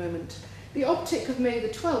in a moment. The optic of May the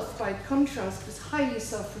 12th, by contrast, was highly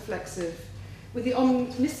self-reflexive, with the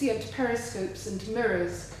omniscient periscopes and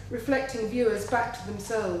mirrors reflecting viewers back to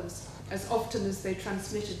themselves as often as they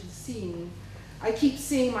transmitted the scene. I keep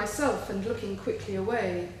seeing myself and looking quickly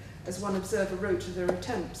away, as one observer wrote of their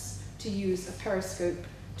attempts to use a periscope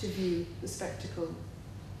to view the spectacle.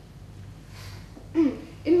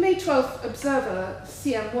 In May 12th Observer,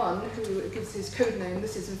 CM1, who gives his code name,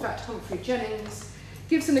 this is in fact Humphrey Jennings,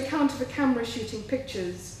 gives an account of a camera shooting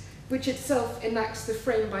pictures, which itself enacts the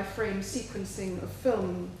frame-by-frame sequencing of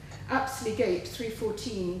film. Apsley Gate,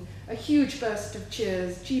 3:14, a huge burst of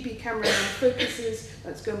cheers. GB cameraman focuses,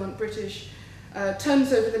 that's Gaumont British,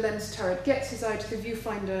 turns over the lens turret, gets his eye to the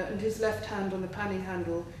viewfinder and his left hand on the panning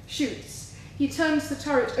handle, shoots. He turns the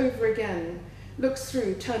turret over again, looks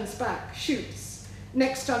through, turns back, shoots.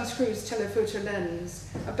 Next unscrews telephoto lens.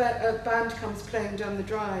 A band comes playing down the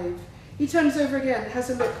drive. He turns over again, has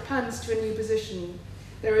a look, pans to a new position.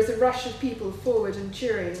 There is a rush of people forward and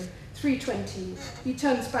cheering. 3:20. He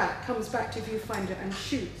turns back, comes back to viewfinder and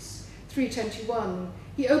shoots. 3:21.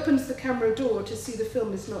 He opens the camera door to see the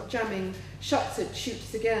film is not jamming, shuts it,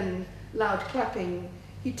 shoots again. Loud clapping.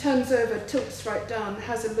 He turns over, tilts right down,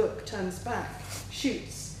 has a look, turns back,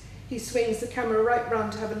 shoots. He swings the camera right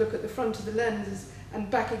round to have a look at the front of the lens and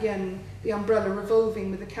back again, the umbrella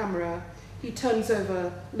revolving with the camera. He turns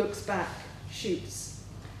over, looks back, shoots.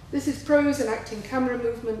 This is prose enacting camera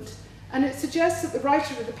movement, and it suggests that the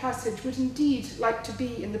writer of the passage would indeed like to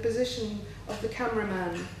be in the position of the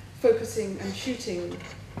cameraman, focusing and shooting.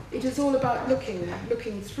 It is all about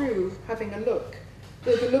looking through, having a look.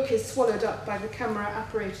 Though the look is swallowed up by the camera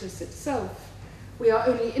apparatus itself, we are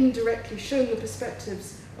only indirectly shown the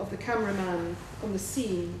perspectives of the cameraman on the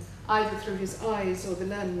scene, either through his eyes or the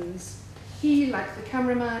lens. He, like the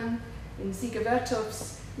cameraman, in Ziege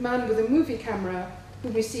Verthoff's Man with a Movie Camera,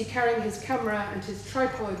 whom we see carrying his camera and his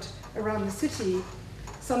tripod around the city,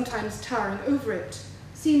 sometimes towering over it,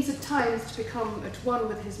 seems at times to become at one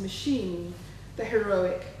with his machine, the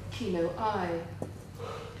heroic Kino eye.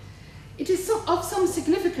 It is of some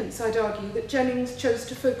significance, I'd argue, that Jennings chose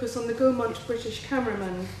to focus on the Gaumont British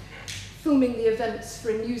cameraman filming the events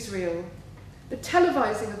for a newsreel. The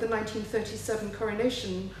televising of the 1937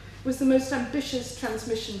 coronation was the most ambitious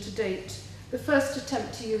transmission to date, the first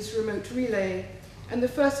attempt to use remote relay, and the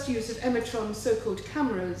first use of Emitron's so-called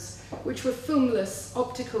cameras, which were filmless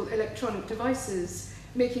optical electronic devices,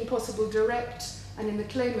 making possible direct, and in the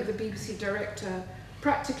claim of the BBC director,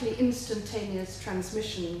 practically instantaneous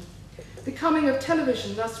transmission. The coming of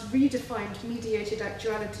television thus redefined mediated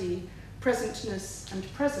actuality, presentness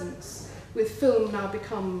and presence, with film now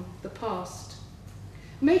become the past.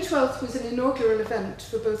 May 12th was an inaugural event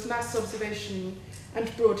for both mass observation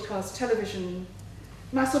and broadcast television.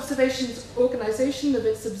 Mass observation's organisation of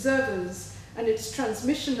its observers and its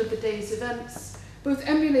transmission of the day's events both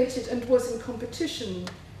emulated and was in competition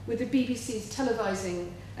with the BBC's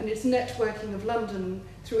televising and its networking of London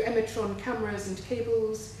through Emitron cameras and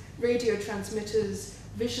cables, radio transmitters,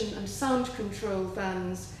 vision and sound control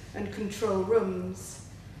vans, and control rooms.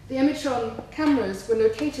 The Emitron cameras were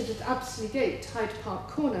located at Apsley Gate, Hyde Park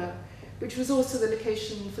Corner, which was also the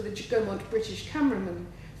location for the Gaumont British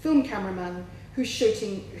film cameraman, whose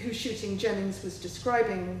shooting Jennings was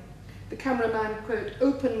describing. The cameraman, quote,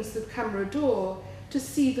 opens the camera door to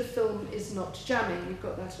see the film is not jamming. You've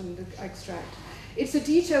got that in the extract. It's a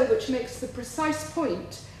detail which makes the precise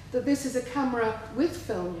point that this is a camera with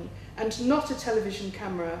film and not a television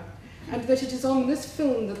camera, and that it is on this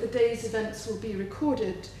film that the day's events will be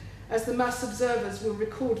recorded, as the mass observers will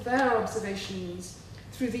record their observations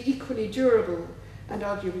through the equally durable and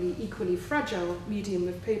arguably equally fragile medium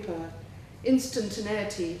of paper.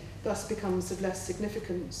 Instantaneity thus becomes of less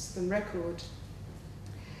significance than record.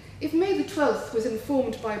 If May the 12th was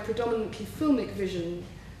informed by a predominantly filmic vision,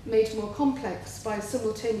 made more complex by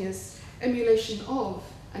simultaneous emulation of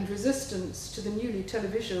and resistance to the newly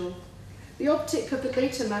televisual, the optic of the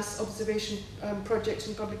later mass observation project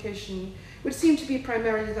and publication would seem to be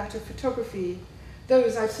primarily that of photography, though,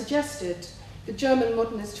 as I've suggested, the German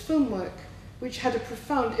modernist film work, which had a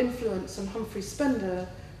profound influence on Humphrey Spender,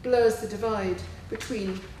 blurs the divide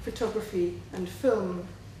between photography and film.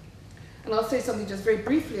 And I'll say something just very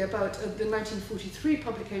briefly about the 1943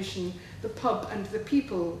 publication, The Pub and the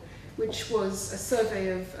People, which was a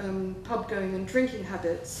survey of pub-going and drinking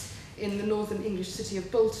habits in the northern English city of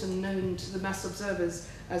Bolton, known to the mass observers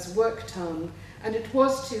as Work Town. And it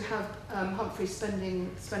was to have Humphrey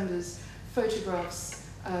Spender's photographs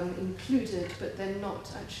included, but they're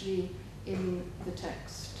not actually in the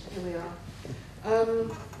text. Here we are.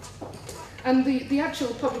 And the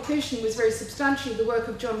actual publication was very substantially the work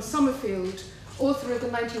of John Summerfield, author of the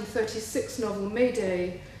 1936 novel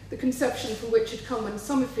Mayday, the conception for which had come when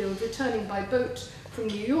Summerfield, returning by boat from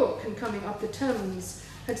New York and coming up the Thames,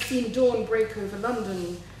 had seen dawn break over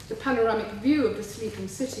London, the panoramic view of the sleeping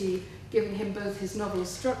city giving him both his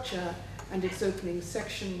novel's structure and its opening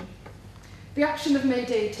section. The action of May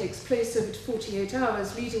Day takes place over 48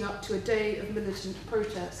 hours, leading up to a day of militant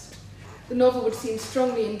protest. The novel would seem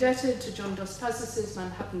strongly indebted to John Dos Passos's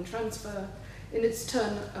Manhattan Transfer, in its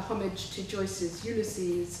turn a homage to Joyce's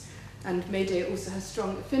Ulysses, and May Day also has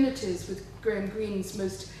strong affinities with Graham Greene's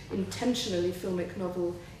most intentionally filmic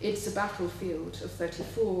novel, It's a Battlefield, of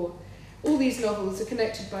 1934. All these novels are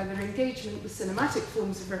connected by their engagement with cinematic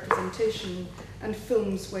forms of representation and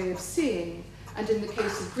film's way of seeing, and in the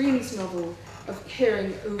case of Greene's novel, of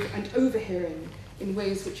hearing and overhearing in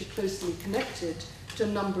ways which are closely connected to a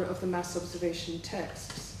number of the mass observation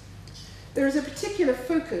texts. There is a particular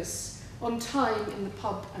focus on time in the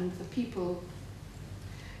pub and the people.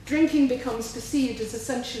 Drinking becomes perceived as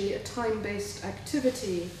essentially a time-based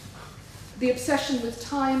activity. The obsession with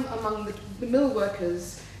time among the mill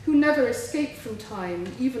workers, who never escape from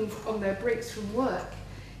time, even on their breaks from work,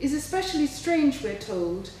 is especially strange, we're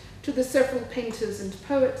told, to the several painters and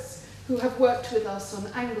poets who have worked with us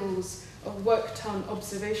on angles of work town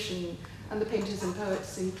observation, and the painters and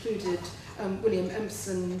poets included William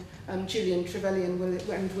Empson, Julian Trevelyan,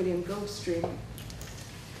 and William Goldstream.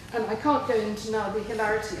 And I can't go into now the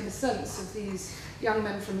hilarity, in a sense, of these young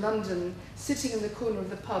men from London sitting in the corner of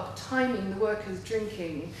the pub, timing the workers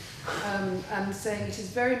drinking, and saying it is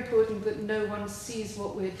very important that no one sees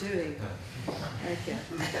what we're doing. Okay.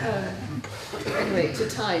 Anyway, to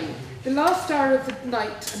time. The last hour of the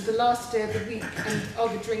night and the last day of the week are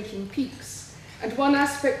the drinking peaks. And one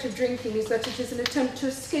aspect of drinking is that it is an attempt to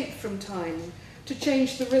escape from time, to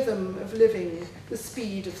change the rhythm of living, the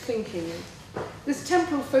speed of thinking. This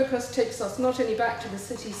temporal focus takes us not only back to the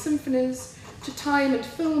city's symphonies, to time and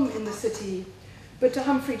film in the city, but to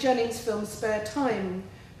Humphrey Jennings' film Spare Time,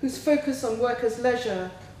 whose focus on workers' leisure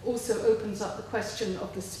also opens up the question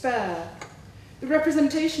of the spare. The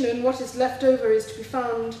representation in what is left over is to be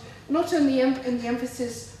found not only in the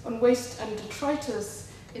emphasis on waste and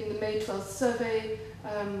detritus in the May 12th survey.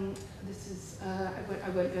 This is, I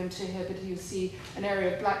won't go into here, but you'll see an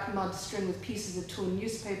area of black mud strewn with pieces of torn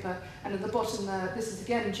newspaper, and at the bottom there, this is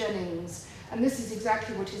again Jennings, and this is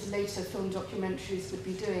exactly what his later film documentaries would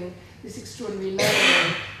be doing, this extraordinary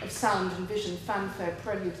layering of sound and vision, fanfare,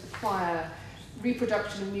 prelude to the choir,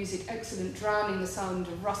 reproduction of music excellent, drowning the sound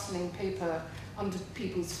of rustling paper under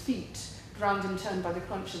people's feet, drowned in turn by the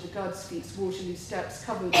crunch of the guards' feet, Waterloo steps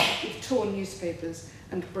covered with torn newspapers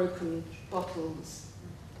and broken bottles.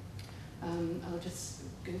 I'll just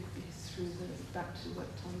go through back to work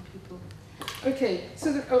time people. Okay,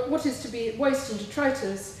 so what is to be waste and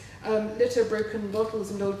detritus, litter, broken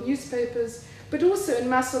bottles and old newspapers, but also in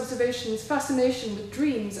mass observations, fascination with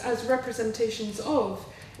dreams as representations of,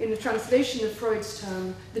 in a translation of Freud's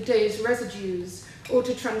term, the day's residues, or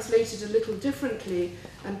to translate it a little differently,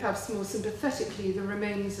 and perhaps more sympathetically, the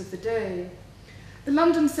remains of the day. The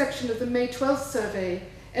London section of the May 12th survey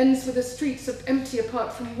ends with the streets empty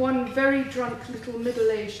apart from one very drunk little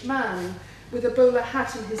middle-aged man with a bowler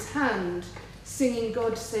hat in his hand, singing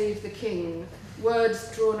God Save the King,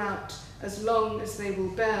 words drawn out as long as they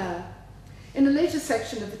will bear. In a later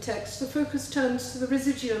section of the text, the focus turns to the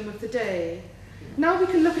residuum of the day. Now we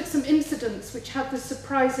can look at some incidents which have this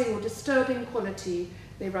surprising or disturbing quality,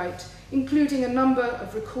 they write, including a number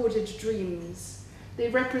of recorded dreams. They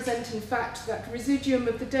represent, in fact, that residuum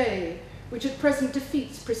of the day, which at present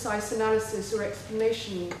defeats precise analysis or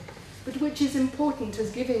explanation, but which is important as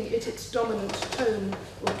giving it its dominant tone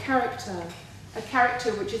or character, a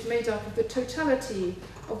character which is made up of the totality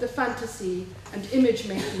of the fantasy and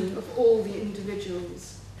image-making of all the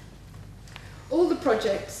individuals. All the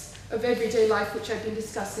projects of everyday life which I've been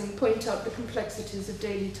discussing point out the complexities of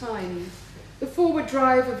daily time. The forward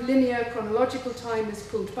drive of linear chronological time is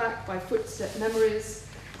pulled back by footstep memories.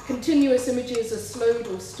 Continuous images are slowed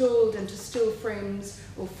or stalled into still frames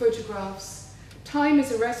or photographs. Time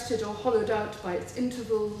is arrested or hollowed out by its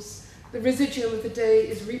intervals. The residuum of the day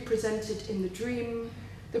is represented in the dream.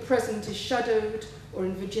 The present is shadowed, or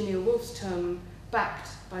in Virginia Woolf's term,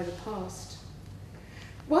 backed by the past.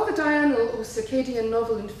 While the diurnal or circadian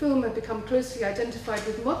novel and film have become closely identified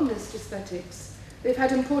with modernist aesthetics, they've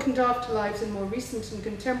had important afterlives in more recent and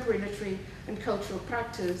contemporary literary and cultural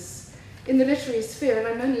practice. In the literary sphere, and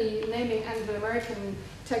I'm only naming Anglo-American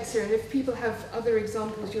texts here, and if people have other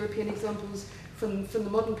examples, European examples from the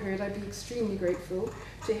modern period, I'd be extremely grateful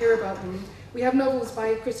to hear about them. We have novels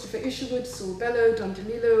by Christopher Isherwood, Saul Bellow, Don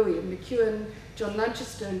DeLillo, Ian McEwan, John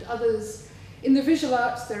Lanchester, and others. In the visual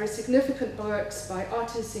arts, there are significant works by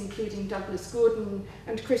artists including Douglas Gordon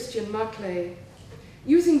and Christian Marclay.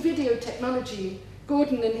 Using video technology,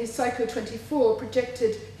 Gordon in his Psycho 24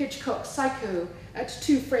 projected Hitchcock's Psycho at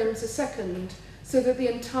 2 frames a second, so that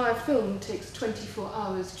the entire film takes 24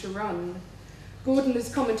 hours to run. Gordon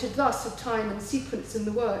has commented thus of time and sequence in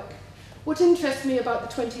the work. What interests me about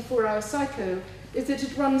the 24-hour Psycho is that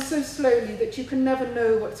it runs so slowly that you can never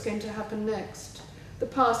know what's going to happen next. The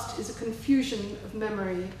past is a confusion of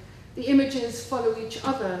memory. The images follow each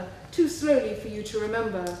other too slowly for you to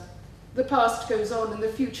remember. The past goes on and the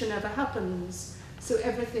future never happens, so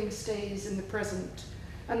everything stays in the present.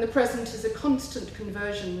 And the present is a constant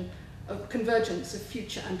convergence of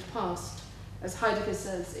future and past. As Heidegger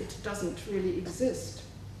says, it doesn't really exist.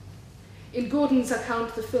 In Gordon's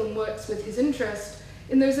account, the film works with his interest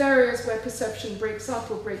in those areas where perception breaks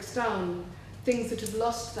up or breaks down. Things that have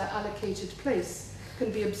lost their allocated place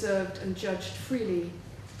can be observed and judged freely.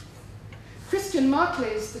 Christian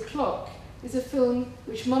Marclay's The Clock is a film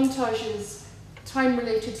which montages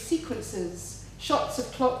time-related sequences, shots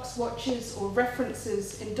of clocks, watches, or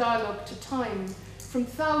references in dialogue to time from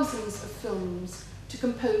thousands of films to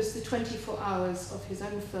compose the 24 hours of his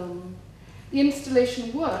own film. The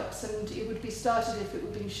installation works, and it would be started if it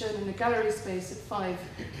were being shown in a gallery space at 5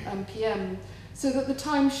 p.m, so that the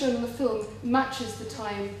time shown in the film matches the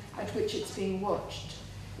time at which it's being watched.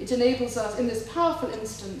 It enables us, in this powerful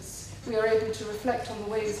instance, we are able to reflect on the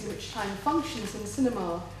ways in which time functions in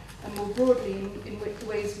cinema, and more broadly in the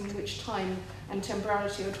ways in which time and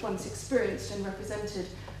temporality are at once experienced and represented.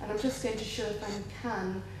 And I'm just going to show, if I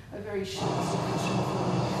can, a very short sequence from the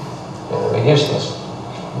film. It will be useless.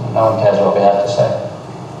 No one cares what we have to say.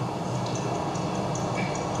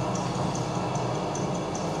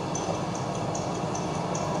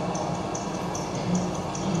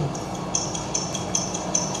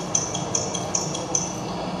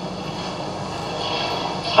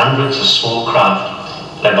 Hundreds of small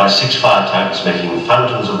craft, led by 6 fire tanks making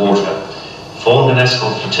fountains of water, formed an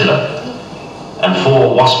escort flotilla, and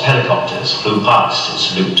 4 Wasp helicopters flew past in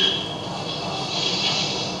salute.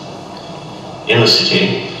 In the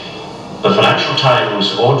city, the Financial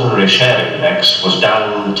Times Ordinary Share Index was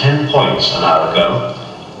down 10 points an hour ago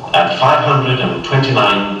at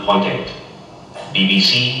 529.8.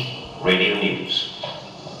 BBC Radio News.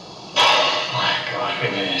 My God, we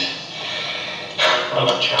made it. What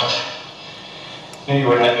a chance. Knew you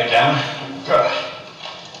wouldn't let me down. God,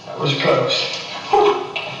 that was close.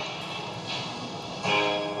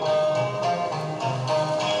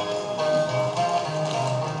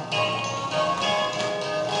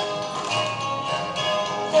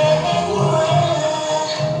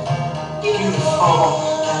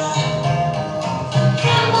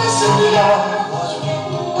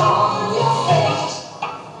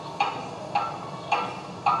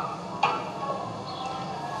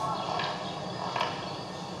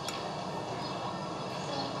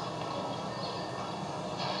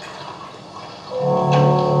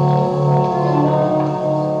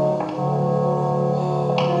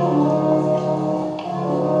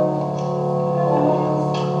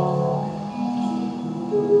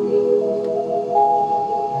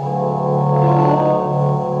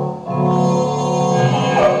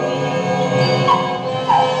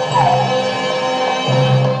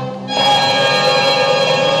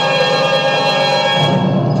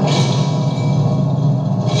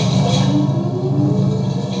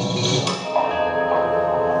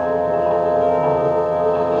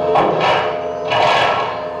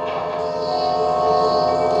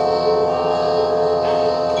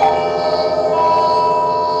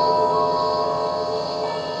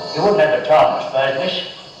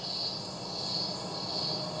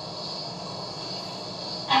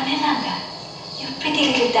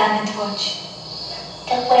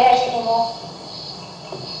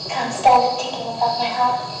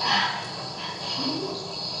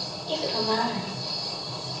 You little man.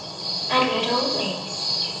 I'd read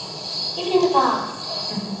always. Even in the bar.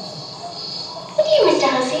 What are you, Mr.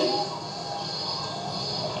 Hussey?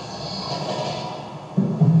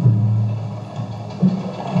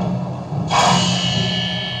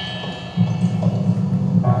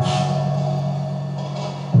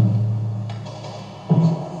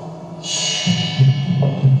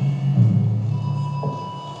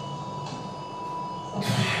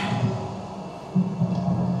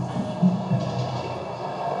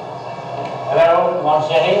 Hello,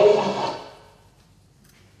 Marseille.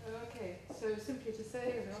 Okay, so simply to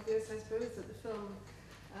say, and obvious I suppose, that the film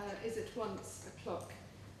is at once a clock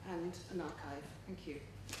and an archive. Thank you.